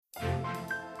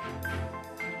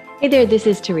Hey there, this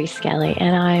is Therese Skelly,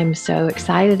 and I am so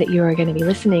excited that you are going to be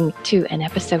listening to an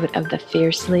episode of the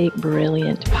Fiercely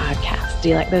Brilliant podcast. Do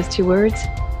you like those two words?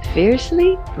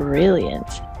 Fiercely Brilliant.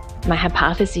 My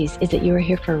hypothesis is that you are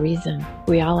here for a reason.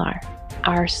 We all are.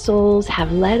 Our souls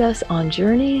have led us on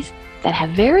journeys that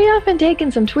have very often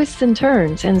taken some twists and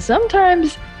turns, and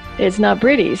sometimes it's not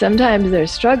pretty. Sometimes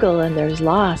there's struggle and there's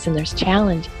loss and there's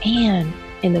challenge, and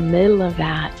in the middle of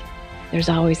that, there's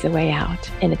always a way out.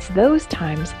 And it's those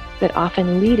times that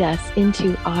often lead us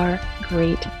into our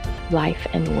great life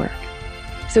and work.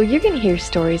 So you're going to hear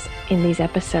stories in these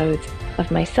episodes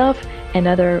of myself and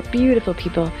other beautiful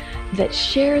people that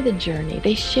share the journey.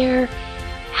 They share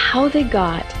how they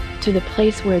got to the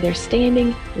place where they're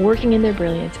standing, working in their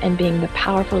brilliance, and being the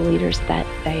powerful leaders that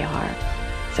they are.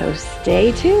 So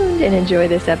stay tuned and enjoy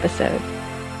this episode.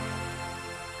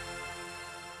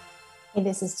 Hey,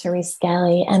 this is Therese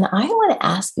Skelly, and I want to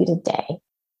ask you today,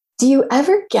 do you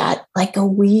ever get like a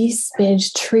wee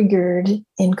smidge triggered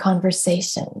in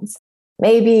conversations?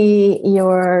 Maybe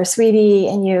you're sweetie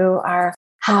and you are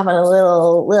having a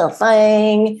little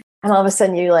thing, and all of a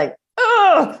sudden you're like,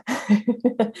 oh!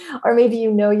 Or maybe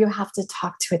you have to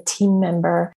talk to a team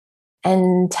member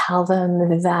and tell them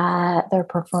that their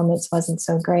performance wasn't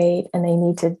so great and they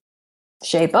need to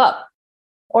shape up.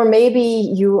 Or maybe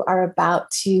you are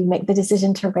about to make the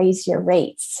decision to raise your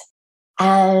rates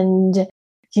and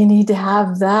you need to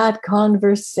have that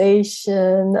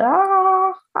conversation.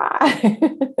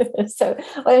 So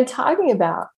what I'm talking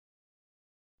about,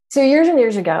 so years and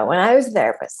years ago, when I was a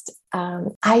therapist,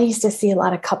 I used to see a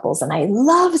lot of couples, and I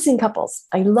love seeing couples.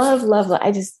 I love.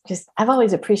 I've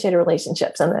always appreciated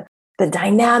relationships and the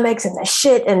dynamics and the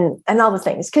shit and all the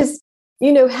things. Because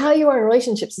how you are in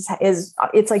relationships is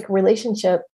it's like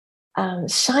relationship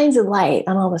shines a light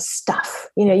on all the stuff.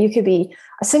 You could be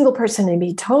a single person and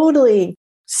be totally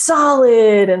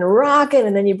solid and rocking,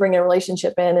 and then you bring a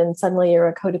relationship in and suddenly you're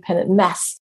a codependent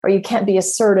mess, or you can't be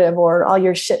assertive, or all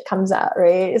your shit comes out,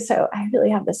 right? So I really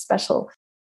have this special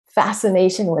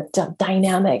fascination with the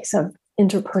dynamics of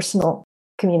interpersonal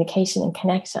communication and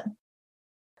connection.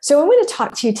 So I'm going to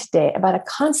talk to you today about a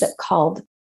concept called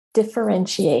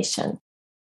differentiation.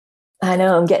 I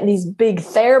know I'm getting these big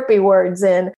therapy words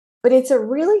in, but it's a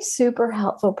really super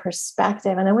helpful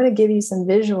perspective. And I want to give you some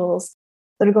visuals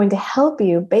that are going to help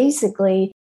you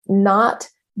basically not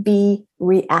be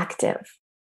reactive.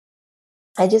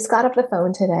 I just got off the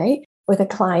phone today with a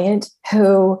client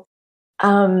who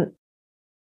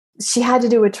she had to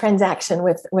do a transaction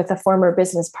with a former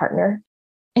business partner.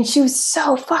 And she was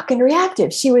so fucking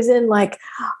reactive. She was in like,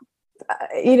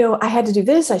 I had to do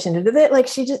this, I shouldn't do that. Like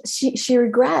she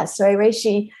regressed,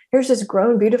 right? Here's this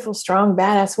grown, beautiful, strong,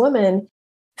 badass woman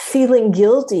feeling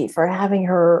guilty for having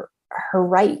her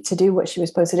right to do what she was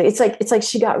supposed to do. It's like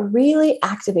she got really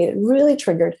activated, really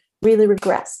triggered, really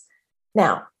regressed.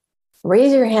 Now,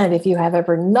 raise your hand if you have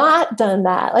ever not done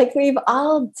that. Like we've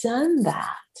all done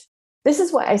that. This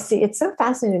is what I see. It's so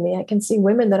fascinating to me. I can see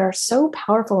women that are so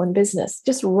powerful in business,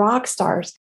 just rock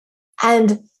stars,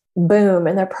 and boom,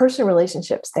 in their personal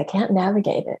relationships, they can't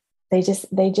navigate it. They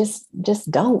just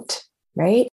don't,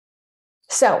 right?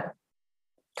 So,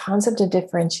 concept of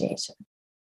differentiation.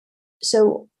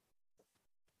 So,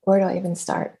 where do I even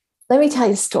start? Let me tell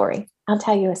you a story. I'll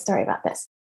tell you a story about this.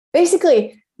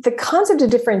 Basically, the concept of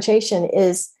differentiation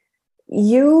is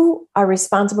you are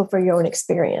responsible for your own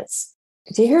experience.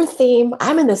 Do you hear a theme?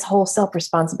 I'm in this whole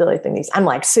self-responsibility thing. I'm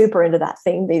like super into that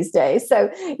theme these days. So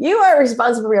you are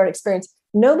responsible for your own experience.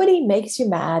 Nobody makes you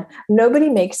mad. Nobody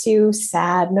makes you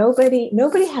sad. Nobody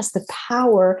has the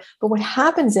power. But what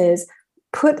happens is,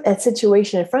 put a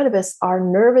situation in front of us, our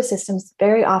nervous systems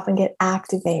very often get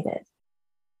activated.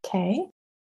 Okay.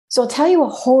 So I'll tell you a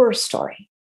horror story.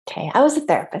 Okay. I was a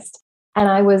therapist and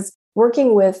I was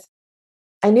working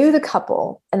I knew the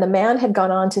couple, and the man had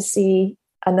gone on to see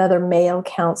another male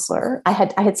counselor. I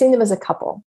had seen them as a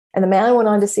couple, and the man went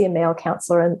on to see a male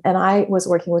counselor, and I was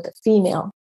working with a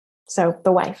female. So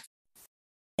the wife,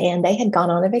 and they had gone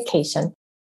on a vacation,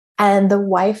 and the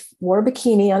wife wore a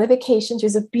bikini on a vacation. She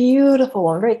was a beautiful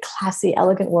woman, very classy,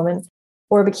 elegant woman,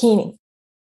 wore a bikini.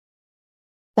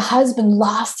 The husband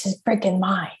lost his freaking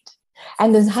mind.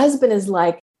 And the husband is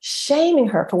like shaming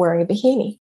her for wearing a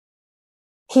bikini.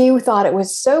 He thought it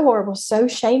was so horrible, so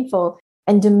shameful,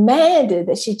 and demanded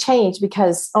that she change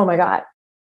because, oh my God.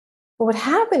 But what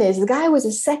happened is the guy was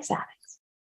a sex addict.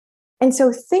 And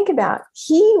so think about,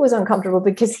 he was uncomfortable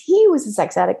because he was a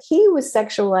sex addict. He was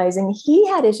sexualizing. He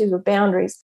had issues with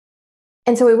boundaries.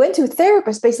 And so we went to a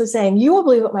therapist basically saying, you won't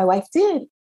believe what my wife did.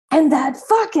 And that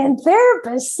fucking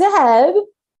therapist said,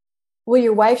 well,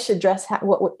 your wife should dress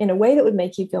in a way that would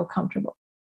make you feel comfortable.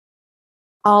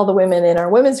 all the women in our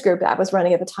women's group that I was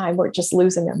running at the time were just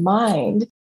losing their mind,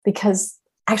 because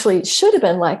actually it should have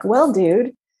been like, well,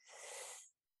 dude,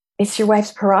 it's your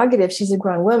wife's prerogative. She's a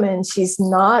grown woman. She's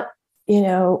not,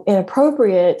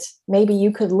 inappropriate. Maybe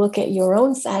you could look at your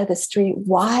own side of the street,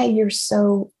 why you're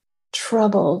so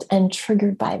troubled and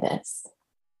triggered by this.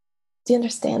 Do you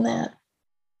understand that?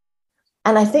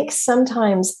 And I think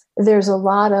sometimes there's a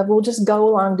lot of, we'll just go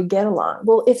along to get along.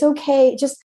 Well, it's okay.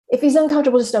 Just if he's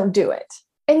uncomfortable, just don't do it.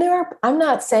 And I'm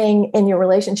not saying in your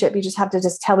relationship, you just have to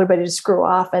just tell everybody to screw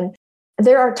off. And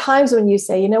there are times when you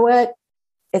say, you know what?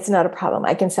 It's not a problem.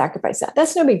 I can sacrifice that.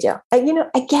 That's no big deal. I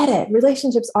get it.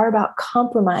 Relationships are about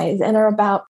compromise and are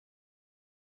about,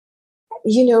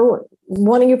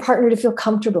 wanting your partner to feel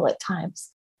comfortable at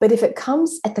times. But if it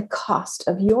comes at the cost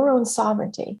of your own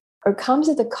sovereignty, or comes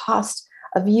at the cost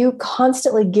of you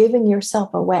constantly giving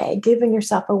yourself away,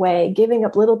 giving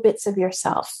up little bits of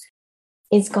yourself,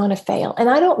 it's going to fail. And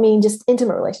I don't mean just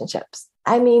intimate relationships.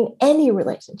 I mean any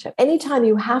relationship. Anytime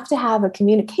you have to have a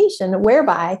communication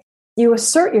whereby you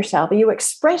assert yourself, you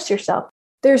express yourself,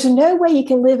 there's no way you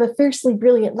can live a fiercely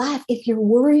brilliant life if you're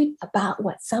worried about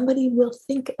what somebody will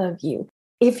think of you.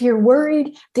 If you're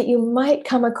worried that you might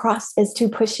come across as too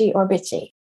pushy or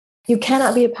bitchy, you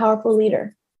cannot be a powerful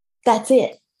leader. That's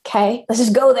it. Okay. Let's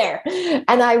just go there.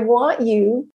 And I want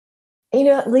you,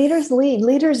 leaders lead.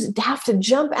 Leaders have to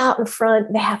jump out in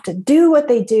front. They have to do what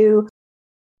they do.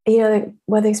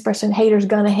 What the expression haters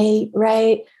gonna hate,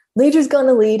 right? Leaders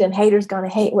gonna lead and haters gonna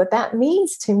hate. What that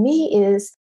means to me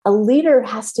is a leader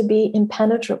has to be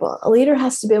impenetrable. A leader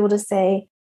has to be able to say,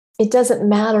 it doesn't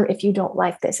matter if you don't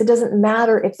like this. It doesn't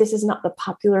matter if this is not the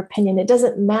popular opinion. It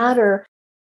doesn't matter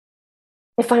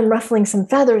if I'm ruffling some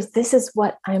feathers. This is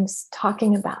what I'm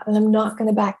talking about, and I'm not going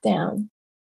to back down.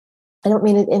 I don't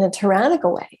mean it in a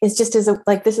tyrannical way. It's just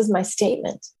this is my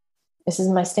statement. This is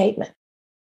my statement.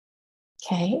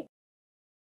 Okay.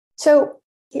 So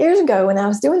years ago, when I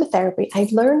was doing the therapy, I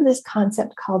learned this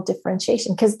concept called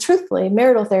differentiation, because truthfully,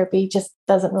 marital therapy just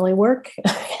doesn't really work.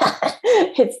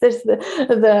 It's this,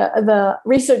 the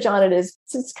research on it is,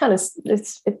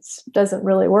 it doesn't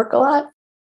really work a lot.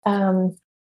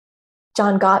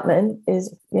 John Gottman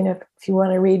is, if you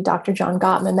want to read Dr. John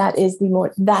Gottman,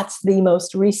 that's the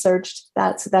most researched,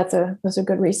 those are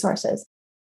good resources.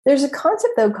 There's a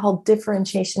concept though called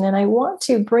differentiation, and I want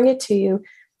to bring it to you.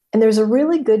 And there's a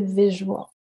really good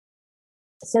visual.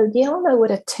 So do you all know what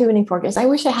a tuning fork is? I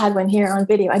wish I had one here on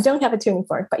video. I don't have a tuning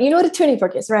fork, but you know what a tuning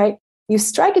fork is, right? You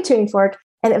strike a tuning fork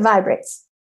and it vibrates.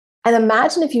 And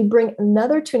imagine if you bring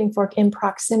another tuning fork in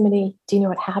proximity, do you know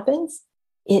what happens?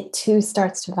 It too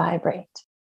starts to vibrate.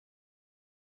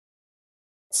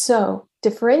 So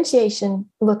differentiation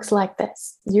looks like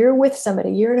this. You're with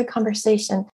somebody, you're in a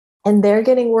conversation, and they're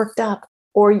getting worked up,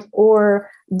 or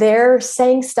they're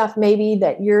saying stuff maybe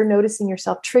that you're noticing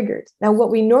yourself triggered. Now, what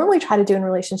we normally try to do in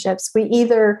relationships, we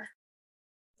either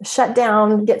shut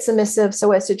down, get submissive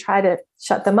so as to try to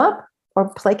shut them up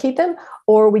or placate them,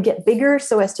 or we get bigger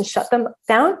so as to shut them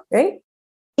down, right?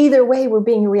 Either way, we're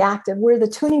being reactive. We're the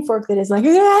tuning fork that is like,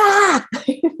 yeah.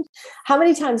 How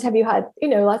many times have you had,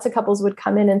 lots of couples would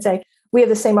come in and say, we have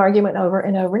the same argument over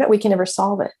and over. No, we can never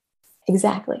solve it.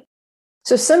 Exactly.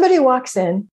 So somebody walks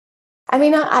in. I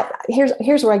mean,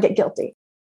 here's where I get guilty.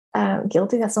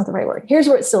 Guilty, that's not the right word. Here's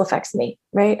where it still affects me,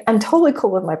 right? I'm totally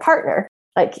cool with my partner.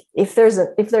 Like if there's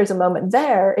a moment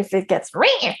there, if it gets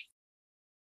ring,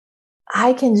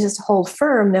 I can just hold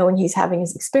firm knowing he's having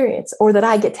his experience, or that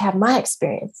I get to have my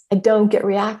experience. I don't get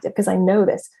reactive because I know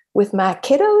this. With my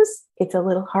kiddos, it's a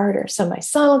little harder. So my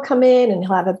son will come in and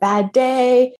he'll have a bad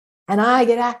day and I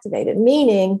get activated,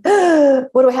 meaning,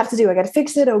 what do I have to do? I got to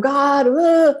fix it. Oh God,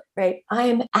 right? I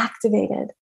am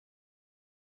activated.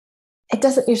 It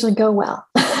doesn't usually go well.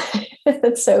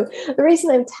 So the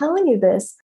reason I'm telling you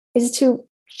this is to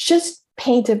just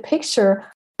paint a picture.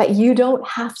 But you don't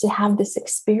have to have this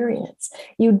experience.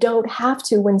 You don't have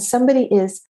to, when somebody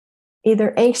is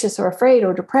either anxious or afraid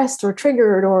or depressed or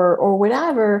triggered or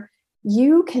whatever,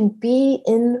 you can be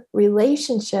in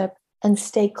relationship and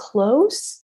stay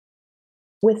close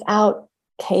without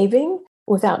caving,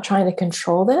 without trying to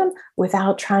control them,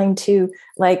 without trying to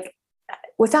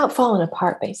without falling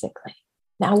apart, basically.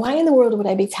 Now, why in the world would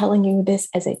I be telling you this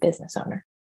as a business owner?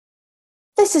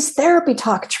 This is therapy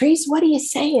talk, Trees. What are you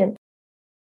saying?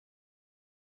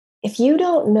 If you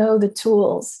don't know the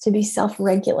tools to be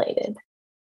self-regulated,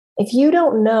 if you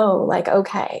don't know,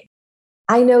 okay,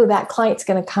 I know that client's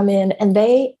going to come in and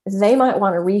they might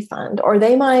want a refund, or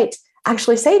they might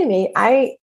actually say to me,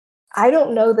 I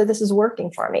don't know that this is working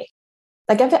for me.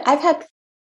 I've had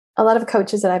a lot of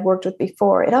coaches that I've worked with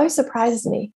before. It always surprises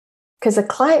me. Because a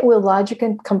client will lodge a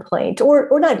complaint, or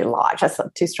not even lodge, that's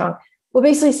not too strong, will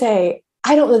basically say,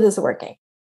 I don't know this is working.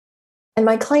 And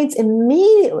my clients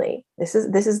immediately, this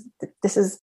is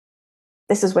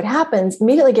what happens,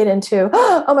 immediately get into,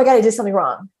 oh my God, I did something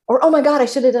wrong. Or, oh my God, I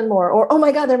should have done more. Or, oh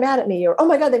my God, they're mad at me. Or, oh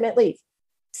my God, they meant leave.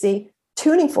 See,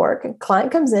 tuning fork,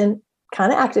 client comes in,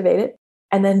 kind of activated,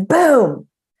 and then boom.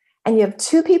 And you have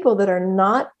two people that are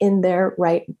not in their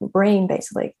right brain,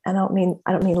 basically. I don't mean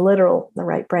literal, the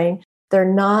right brain. They're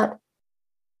not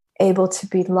able to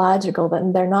be logical,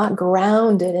 but they're not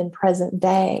grounded in present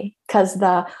day, because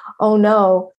oh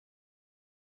no,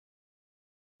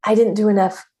 I didn't do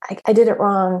enough. I did it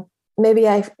wrong. Maybe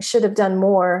I should have done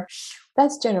more.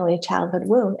 That's generally a childhood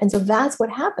wound. And so that's what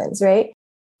happens, right?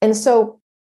 And so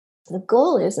the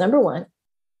goal is, number one,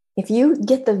 if you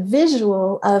get the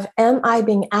visual of, am I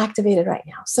being activated right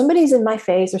now? Somebody's in my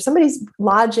face, or somebody's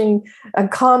lodging a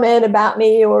comment about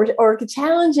me, or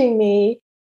challenging me.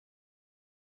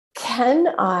 Can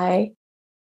I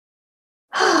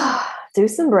do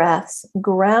some breaths,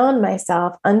 ground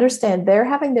myself, understand they're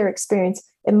having their experience?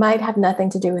 It might have nothing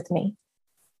to do with me,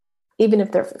 even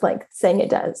if they're like saying it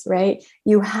does, right?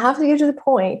 You have to get to the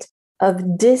point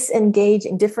of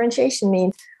disengaging. Differentiation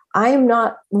means we're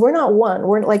not one.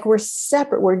 We're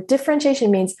separate. Where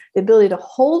differentiation means the ability to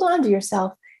hold on to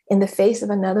yourself in the face of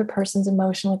another person's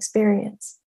emotional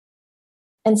experience.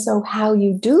 And so how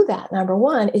you do that, number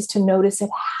one, is to notice it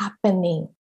happening.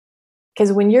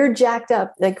 Because when you're jacked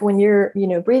up, like when you're,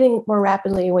 breathing more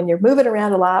rapidly, when you're moving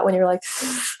around a lot, when you're like,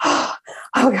 oh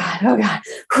God,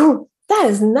 whew, that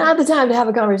is not the time to have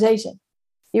a conversation.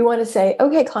 You want to say,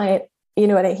 okay, client, you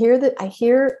know what? I hear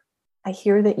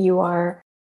that you are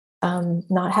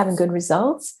not having good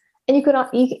results. And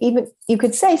you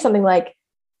could say something like,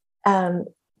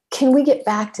 can we get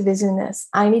back to visiting this?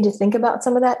 I need to think about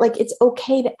some of that. Like, it's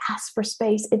okay to ask for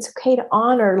space. It's okay to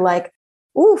honor, like,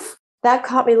 oof, that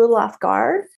caught me a little off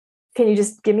guard. Can you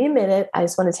just give me a minute? I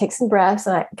just want to take some breaths,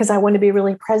 because I want to be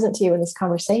really present to you in this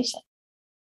conversation,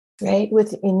 right?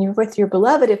 With your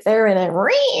beloved, if they're in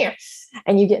a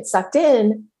and you get sucked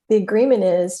in, the agreement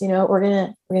is, we're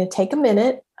gonna take a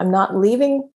minute. I'm not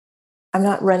leaving. I'm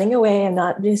not running away. I'm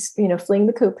not just fleeing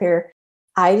the coop here.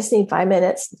 I just need 5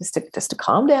 minutes just to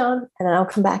calm down, and then I'll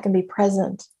come back and be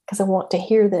present, because I want to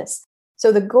hear this.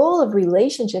 So the goal of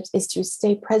relationships is to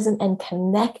stay present and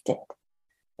connected,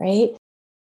 right?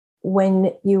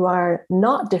 When you are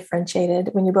not differentiated,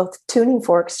 when you're both tuning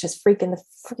forks just freaking the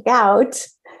freak out,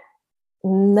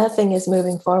 nothing is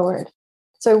moving forward.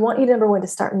 So I want you, number one, to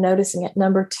start noticing it.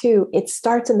 Number two, it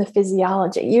starts in the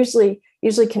physiology. Usually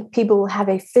people have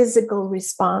a physical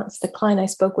response. The client I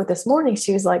spoke with this morning,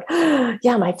 she was like,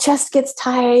 yeah, my chest gets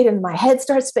tight and my head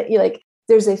starts spinning. Like,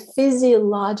 there's a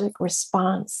physiologic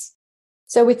response.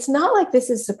 So it's not like this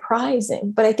is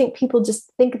surprising, but I think people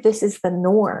just think this is the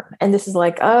norm. And this is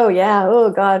like, oh yeah,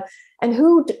 oh God. And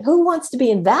who wants to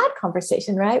be in that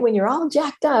conversation, right? When you're all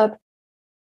jacked up,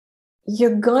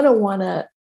 you're going to want to,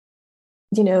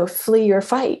 flee or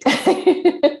fight.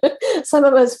 Some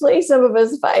of us flee, some of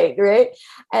us fight, right?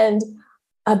 And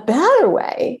a better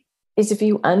way is if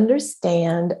you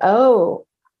understand,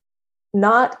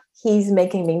 not he's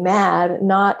making me mad,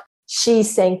 not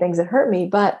she's saying things that hurt me,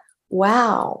 but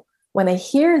wow, when I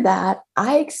hear that,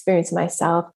 I experience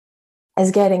myself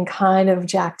as getting kind of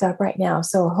jacked up right now.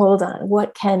 So hold on,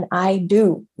 what can I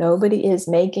do? Nobody is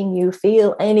making you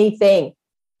feel anything.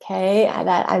 Okay,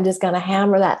 I'm just going to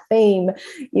hammer that theme.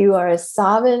 You are a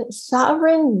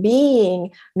sovereign being.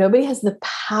 Nobody has the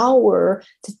power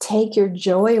to take your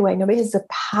joy away. Nobody has the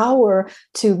power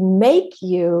to make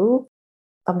you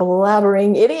a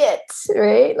blabbering idiot,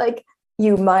 right? Like,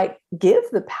 you might give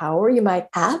the power, you might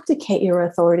abdicate your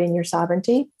authority and your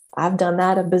sovereignty. I've done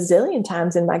that a bazillion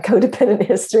times in my codependent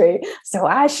history, so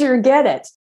I sure get it.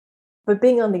 But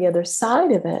being on the other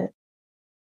side of it,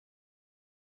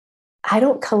 I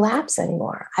don't collapse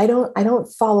anymore. I don't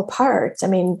fall apart. I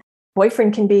mean,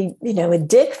 boyfriend can be, a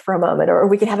dick for a moment, or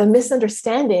we can have a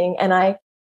misunderstanding. And I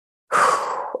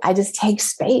just take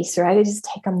space, right? I just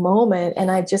take a moment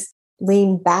and I just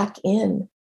lean back in.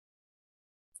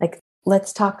 Like,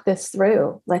 let's talk this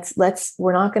through.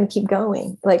 We're not going to keep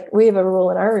going. Like, we have a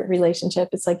rule in our relationship.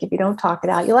 It's like, if you don't talk it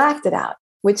out, you'll act it out,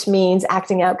 which means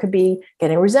acting out could be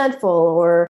getting resentful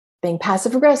or being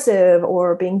passive aggressive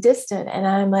or being distant. And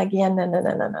I'm like, yeah,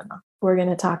 no. We're going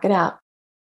to talk it out.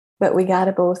 But we got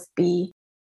to both be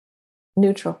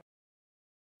neutral.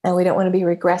 And we don't want to be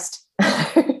regressed,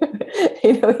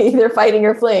 either fighting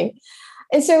or fleeing.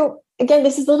 And so, again,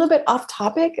 this is a little bit off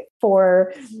topic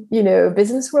for,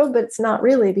 business world, but it's not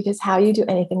really, because how you do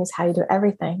anything is how you do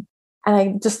everything. And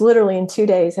I just literally in 2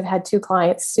 days have had 2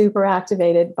 clients super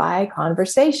activated by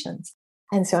conversations.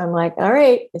 And so I'm like, all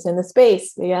right, it's in the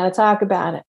space. We got to talk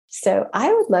about it. So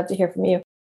I would love to hear from you.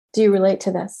 Do you relate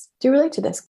to this? Do you relate to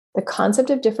this? The concept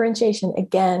of differentiation,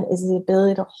 again, is the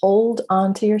ability to hold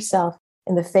on to yourself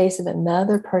in the face of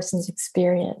another person's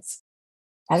experience.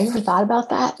 Have you ever thought about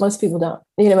that? Most people don't.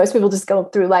 Most people just go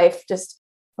through life just,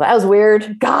 well, that was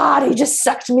weird. God, he just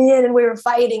sucked me in and we were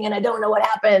fighting and I don't know what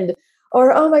happened.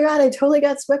 Or, oh my God, I totally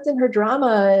got swept in her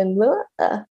drama. And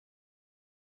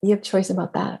you have choice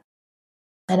about that.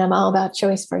 And I'm all about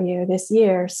choice for you this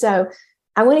year. So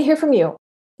I want to hear from you.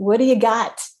 What do you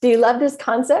got? Do you love this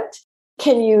concept?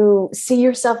 Can you see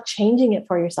yourself changing it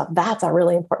for yourself? That's a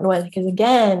really important one, because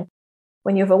again,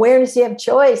 when you have awareness, you have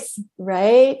choice,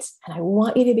 right? And I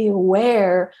want you to be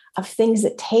aware of things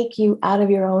that take you out of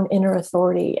your own inner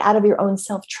authority, out of your own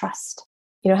self-trust.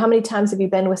 How many times have you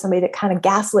been with somebody that kind of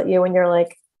gaslit you and you're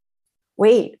like,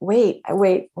 wait,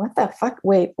 what the fuck?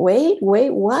 Wait,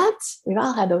 what? We've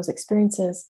all had those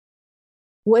experiences.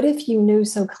 What if you knew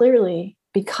so clearly,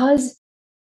 because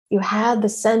you had the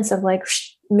sense of like,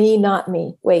 me, not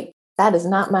me. Wait, that is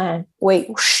not mine. Wait,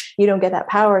 you don't get that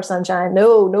power, sunshine.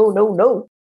 No.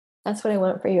 That's what I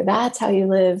want for you. That's how you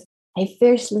live a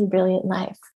fiercely brilliant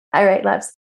life. All right,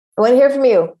 loves. I want to hear from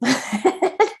you.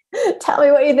 Tell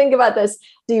me what you think about this.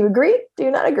 Do you agree? Do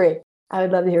you not agree? I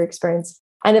would love to hear your experience.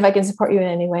 And if I can support you in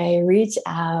any way, reach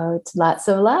out. Lots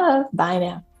of love. Bye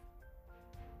now.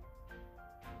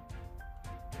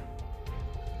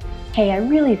 Hey, I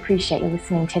really appreciate you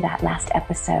listening to that last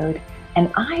episode. And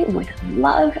I would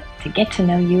love to get to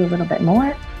know you a little bit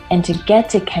more and to get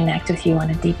to connect with you on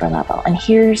a deeper level. And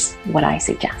here's what I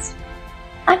suggest.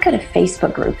 I've got a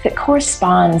Facebook group that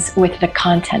corresponds with the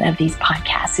content of these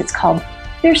podcasts. It's called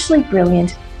Fiercely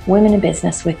Brilliant Women in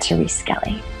Business with Therese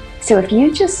Skelly. So if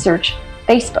you just search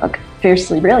Facebook,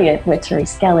 Fiercely Brilliant with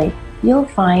Therese Skelly, you'll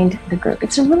find the group.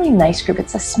 It's a really nice group.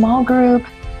 It's a small group,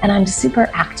 and I'm super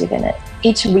active in it.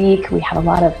 Each week, we have a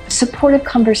lot of supportive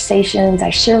conversations.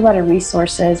 I share a lot of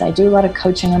resources. I do a lot of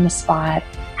coaching on the spot,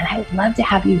 and I would love to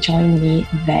have you join me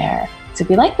there. So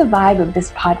if you like the vibe of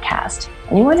this podcast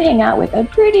and you want to hang out with a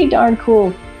pretty darn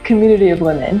cool community of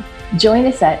women, join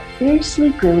us at Fiercely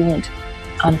Brilliant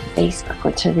on Facebook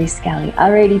with Therese Skelly.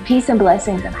 Alrighty, peace and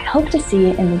blessings, and I hope to see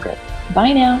you in the group.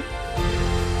 Bye now.